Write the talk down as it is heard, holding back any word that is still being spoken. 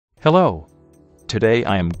Hello. Today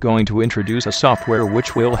I am going to introduce a software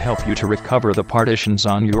which will help you to recover the partitions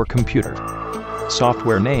on your computer.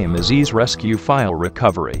 Software name is Ease Rescue File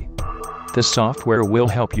Recovery. This software will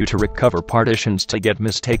help you to recover partitions to get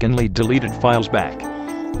mistakenly deleted files back.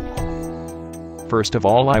 First of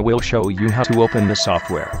all, I will show you how to open the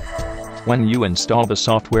software. When you install the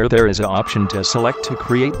software, there is an option to select to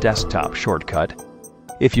create desktop shortcut.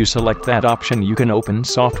 If you select that option, you can open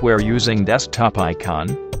software using desktop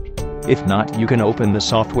icon. If not, you can open the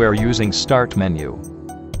software using Start menu.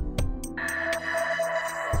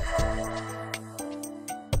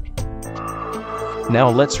 Now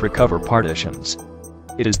let's recover partitions.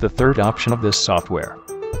 It is the third option of this software.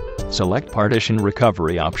 Select Partition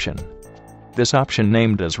Recovery option. This option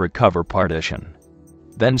named as Recover Partition.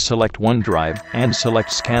 Then select OneDrive and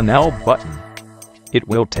select Scan All button. It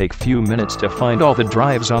will take few minutes to find all the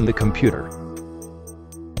drives on the computer.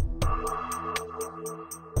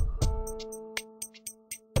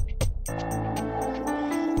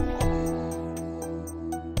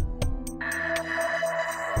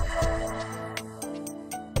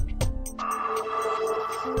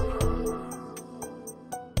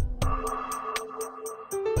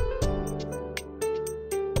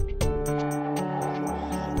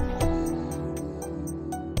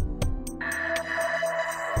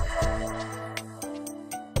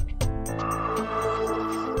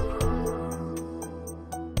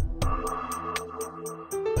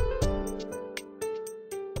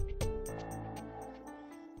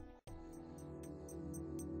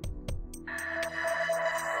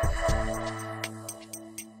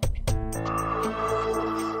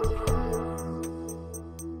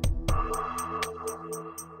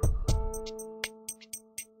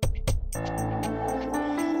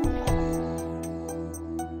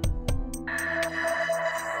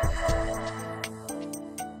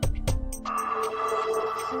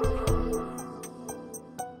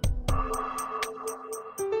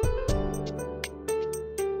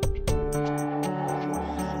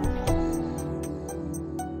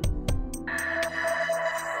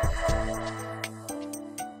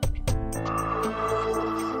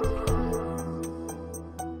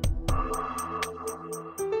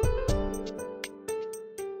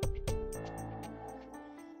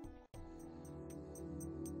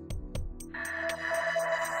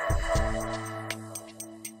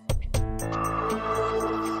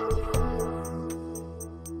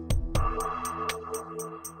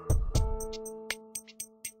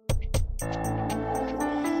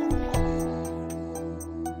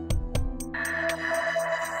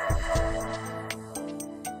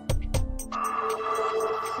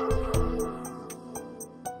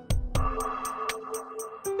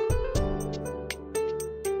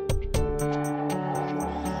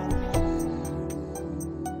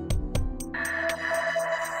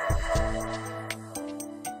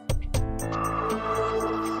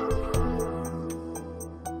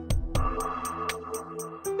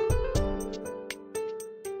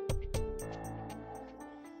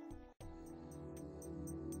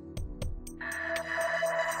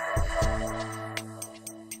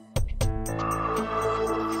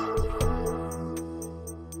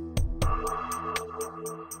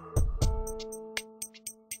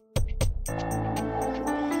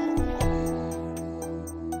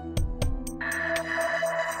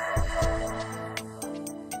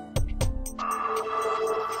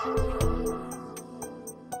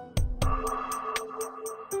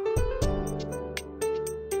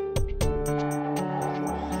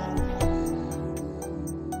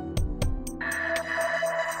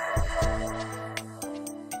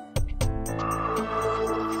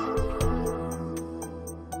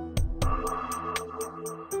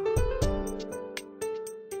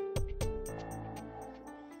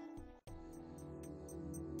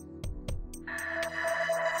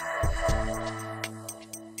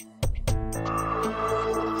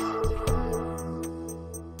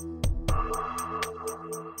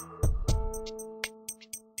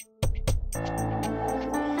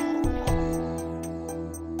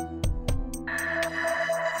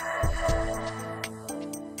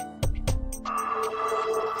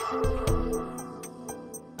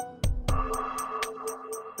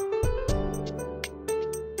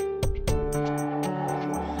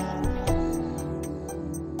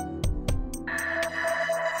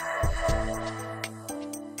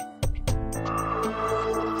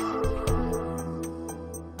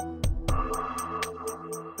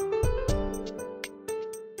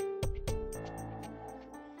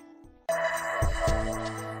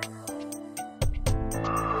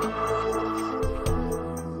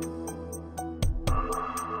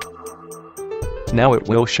 Now it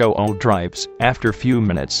will show all drives after few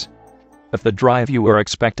minutes. If the drive you are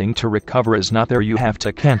expecting to recover is not there, you have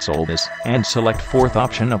to cancel this and select fourth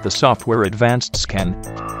option of the software advanced scan.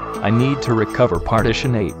 I need to recover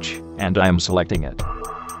partition H, and I am selecting it.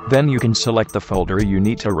 Then you can select the folder you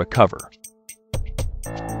need to recover.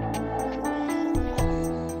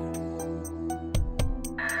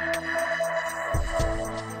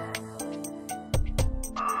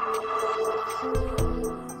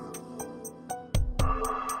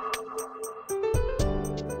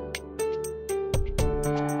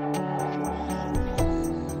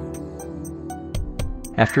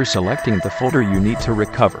 After selecting the folder you need to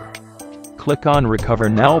recover, click on Recover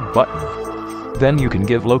Now button. Then you can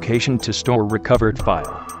give location to store recovered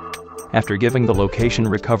file. After giving the location,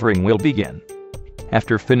 recovering will begin.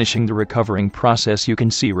 After finishing the recovering process, you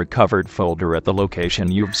can see recovered folder at the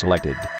location you've selected.